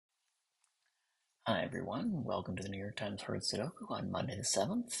Hi everyone, welcome to the New York Times Herd Sudoku on Monday the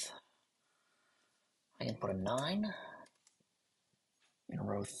 7th. I can put a 9 in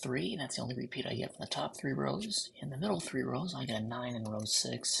row 3, that's the only repeat I get from the top 3 rows. In the middle 3 rows, I get a 9 in row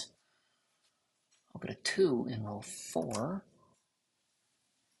 6. I'll get a 2 in row 4.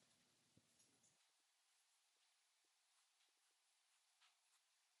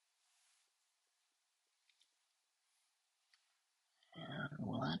 And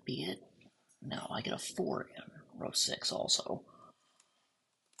will that be it? No, I get a 4 in row 6 also.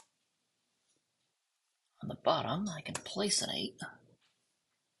 On the bottom, I can place an 8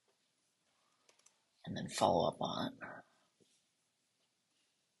 and then follow up on it.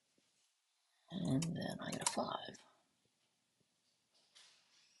 And then I get a 5.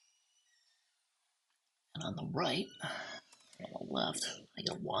 And on the right, on the left, I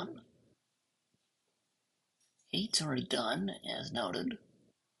get a 1. 8's already done, as noted.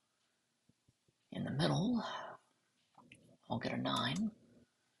 In the middle, I'll get a 9.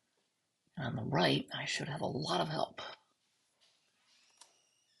 And on the right, I should have a lot of help.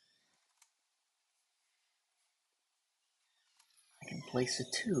 I can place a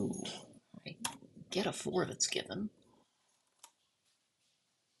 2. I get a 4 that's given.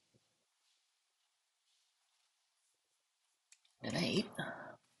 An 8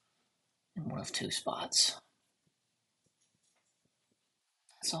 in one of 2 spots.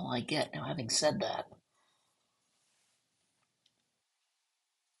 That's all I get. Now, having said that,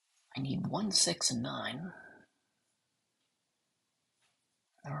 I need 1, 6, and 9.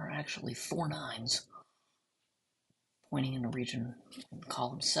 There are actually 4 9s pointing in the region in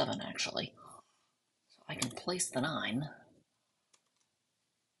column 7, actually. So I can place the 9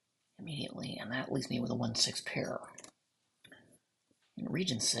 immediately, and that leaves me with a 1, 6 pair. In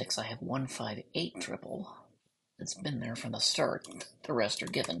region 6, I have 1, 5, 8 triple. It's been there from the start. The rest are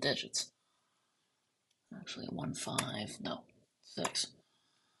given digits. Actually, 1, 5, no, 6,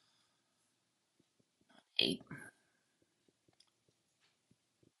 8.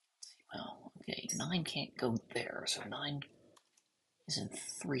 Well, okay, 9 can't go there, so 9 is in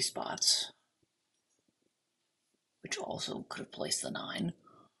 3 spots, which also could have placed the 9.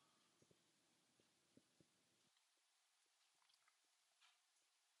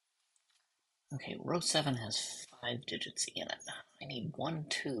 Okay, row 7 has 5 digits in it. I need 1,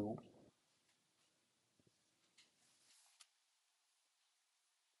 2,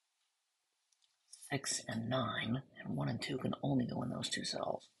 6, and 9, and 1 and 2 can only go in those 2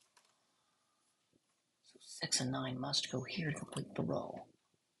 cells. So 6 and 9 must go here to complete the row.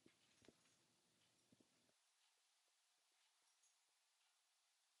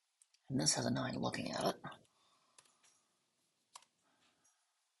 And this has a 9 looking at it.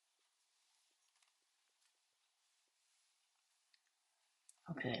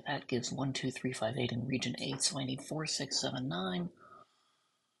 Okay, that gives 1, 2, 3, 5, 8 in region 8, so I need 4, 6, 7, 9.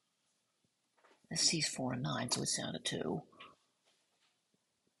 This sees 4 and 9, so it's down to 2.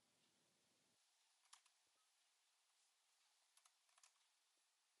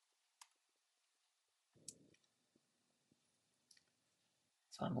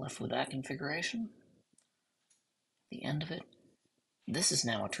 So I'm left with that configuration. The end of it. This is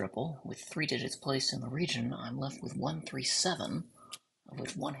now a triple. With 3 digits placed in the region, I'm left with 1, 3, 7, of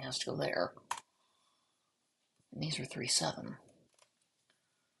which 1 has to go there. And these are 3, 7.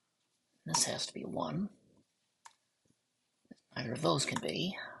 This has to be 1. Neither of those can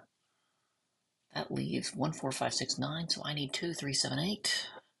be. That leaves 1, 4, 5, 6, 9, so I need 2, 3, 7, 8.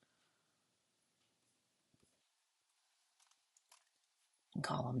 In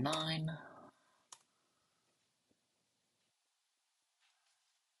column 9.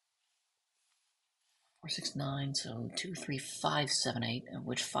 4, 6, 9, so 2, 3, 5, 7, 8, of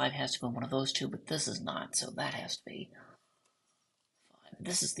which 5 has to go in one of those 2, but this is not, so that has to be 5.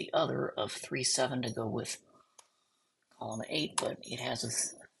 This is the other of 3, 7 to go with column 8, but it has a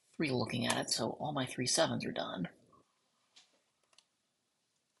 3 looking at it, so all my 3 7s are done.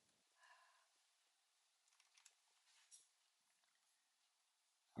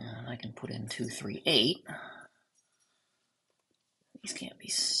 And I can put in 2, 3, 8. These can't be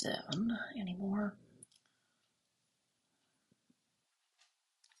 7 anymore.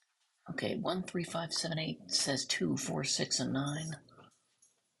 Okay, 1, 3, 5, 7, 8 says 2, 4, 6, and 9.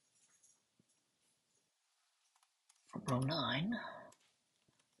 For row 9,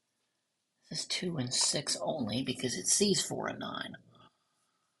 this is 2 and 6 only because it sees 4 and 9.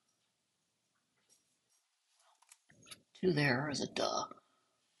 2 there is a duh.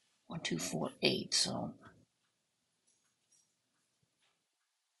 1, 2, 4, 8, so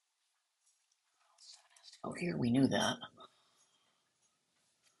oh, here we knew that.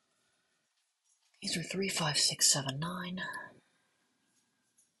 These are 3, 5, 6, 7, 9.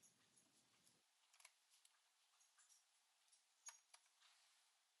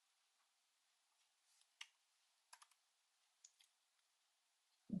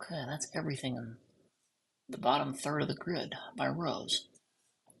 Okay, that's everything in the bottom third of the grid by rows.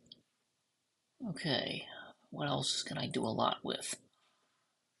 Okay, what else can I do a lot with?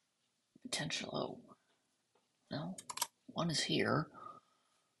 Potential, oh, no. 1 is here.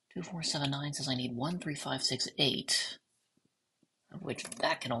 2, 4, 7, 9 says I need 1, 3, 5, 6, 8. Of which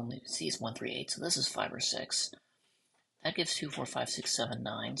that can only see is 1, 3, 8, so this is 5 or 6. That gives 2, 4, 5, 6, 7,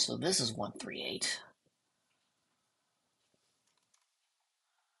 9, so this is 1, 3, 8.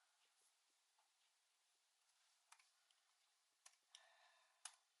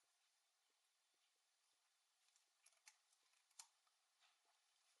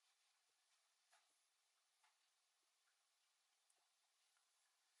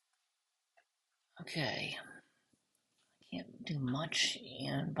 Okay. Can't do much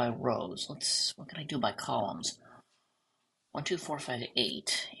in by rows. What can I do by columns? 1, 2, 4, 5,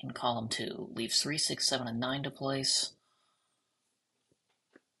 8 in column 2. Leaves 3, 6, 7, and 9 to place.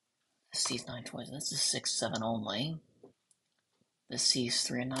 This sees 9 twice. This is 6, 7 only. This sees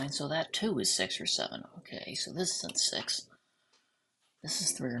 3 and 9, so that too is 6 or 7. Okay, so this isn't 6. This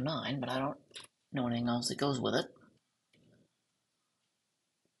is 3 or 9, but I don't know anything else that goes with it.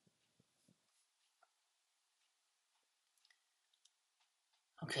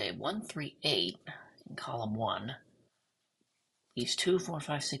 Okay, 1, 3, 8 in column 1. Leaves 2, 4,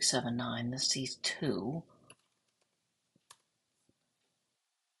 5, 6, 7, 9. This sees 2.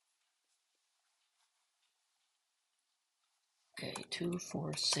 Okay, 2,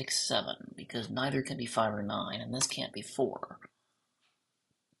 4, 6, 7, because neither can be 5 or 9, and this can't be 4.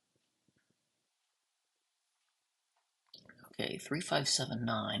 Okay, 3, 5, 7,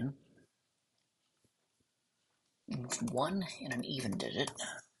 9. Move 1 in an even digit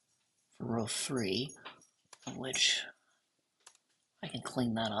for row 3, of which I can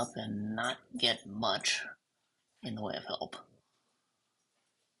clean that up and not get much in the way of help.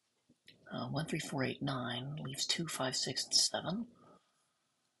 1, 3, 4, 8, 9 leaves 2, 5, 6, and 7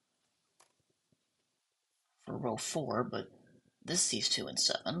 for row 4, but this sees 2 and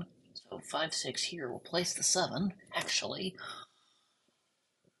 7. So 5, 6 here will place the 7, actually.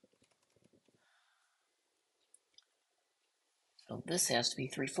 So this has to be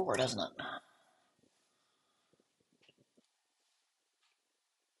 3, 4, doesn't it?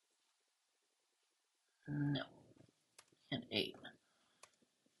 No. And 8.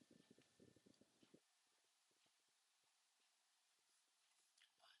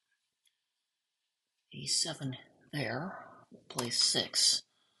 A 7 there. We'll place 6.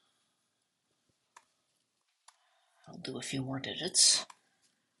 I'll do a few more digits.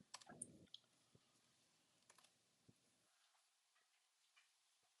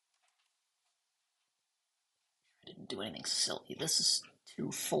 I didn't do anything silly. This is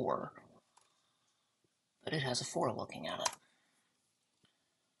 2, 4. But it has a 4 looking at it.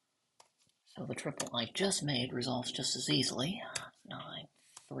 So the triple I just made resolves just as easily. 9,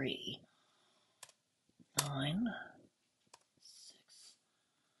 3, 9, 6,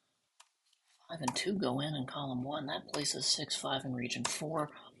 5, and 2 go in column 1. That places 6, 5 in region 4.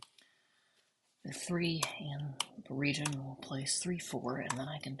 The 3 in the region will place 3, 4, and then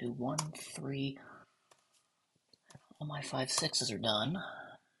I can do 1, 3. All my 5, 6s are done.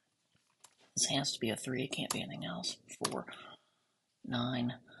 This has to be a 3, it can't be anything else. 4,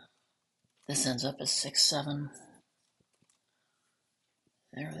 9. This ends up as 6, 7.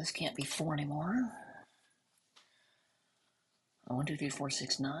 There, this can't be 4 anymore. 1, 2, 3, 4,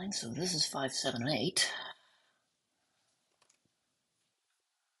 6, 9. So this is 5, 7, and 8.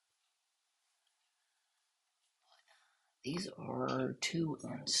 These are 2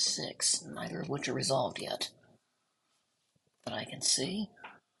 and 6, neither of which are resolved yet that I can see.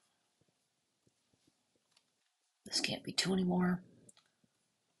 This can't be 2 anymore.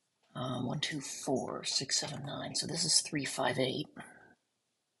 1, 2, 4, 6, 7, 9. So this is 3, 5, 8.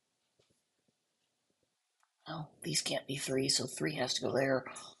 No, these can't be 3, so 3 has to go there.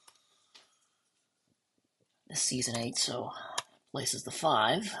 This sees an 8, so places the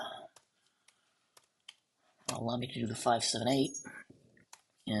 5. That'll allow me to do the 5, 7, 8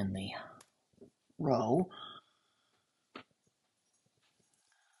 in the row. Let's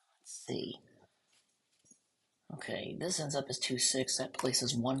see. Okay, this ends up as 2, 6. That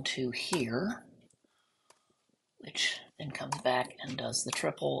places 1, 2 here, which then comes back and does the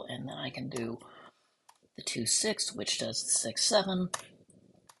triple, and then I can do the 2, 6, which does the 6, 7.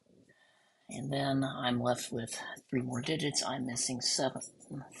 And then I'm left with 3 more digits. I'm missing 7,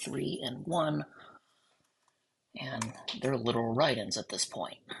 3, and 1. And they're little write-ins at this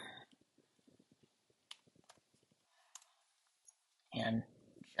point. And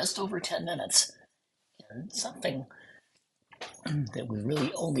just over 10 minutes, and something that was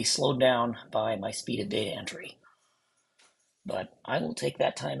really only slowed down by my speed of data entry. But I will take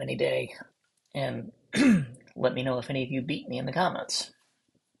that time any day, and let me know if any of you beat me in the comments.